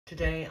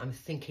Today I'm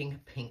thinking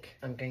pink.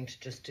 I'm going to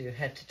just do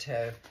head to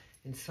toe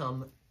in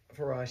some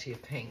variety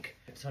of pink.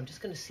 So I'm just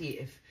going to see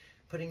if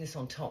putting this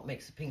on top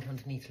makes the pink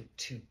underneath look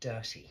too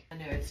dirty. I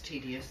know it's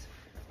tedious.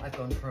 I've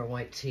gone for a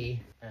white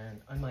tee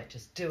and I might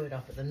just do it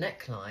up at the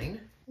neckline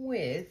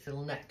with a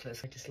little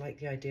necklace. I just like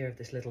the idea of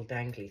this little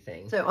dangly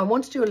thing. So I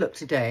want to do a look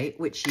today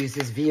which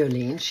uses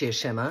Violine sheer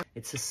shimmer.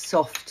 It's a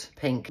soft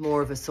pink,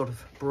 more of a sort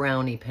of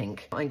browny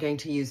pink. I'm going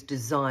to use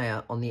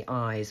Desire on the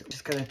eyes. I'm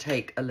just going to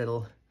take a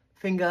little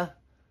finger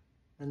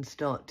and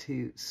start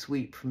to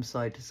sweep from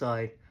side to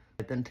side.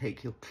 Then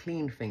take your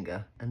clean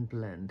finger and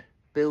blend.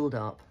 Build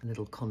up a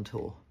little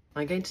contour.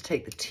 I'm going to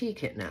take the tea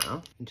kit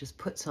now and just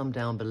put some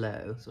down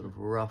below, sort of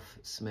rough,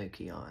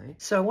 smoky eye.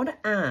 So I want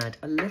to add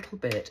a little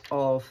bit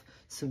of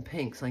some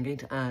pinks. I'm going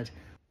to add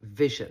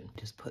Vision.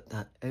 Just put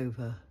that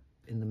over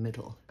in the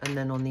middle. And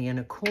then on the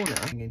inner corner,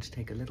 I'm going to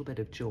take a little bit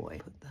of Joy.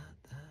 Put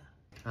that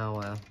there.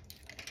 Our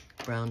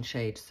brown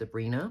shade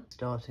Sabrina,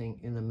 starting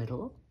in the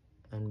middle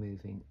and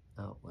moving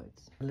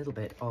outwards. A little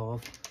bit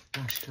of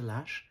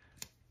Lash2Lash.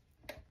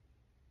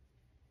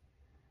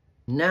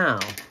 Now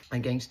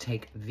I'm going to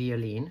take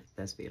Violine.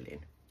 There's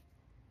Violine.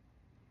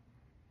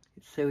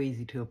 It's so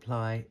easy to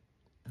apply.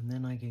 And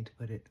then I'm going to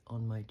put it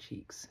on my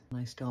cheeks. And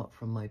I start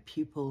from my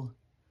pupil.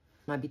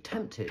 And I'd be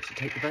tempted to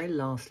take the very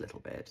last little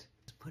bit,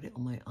 just put it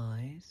on my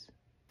eyes.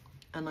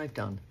 And I've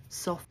done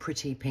soft,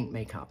 pretty pink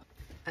makeup.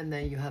 And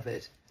there you have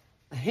it.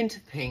 A hint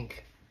of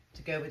pink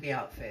to go with the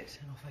outfit.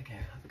 And off I go.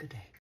 Have a good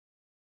day.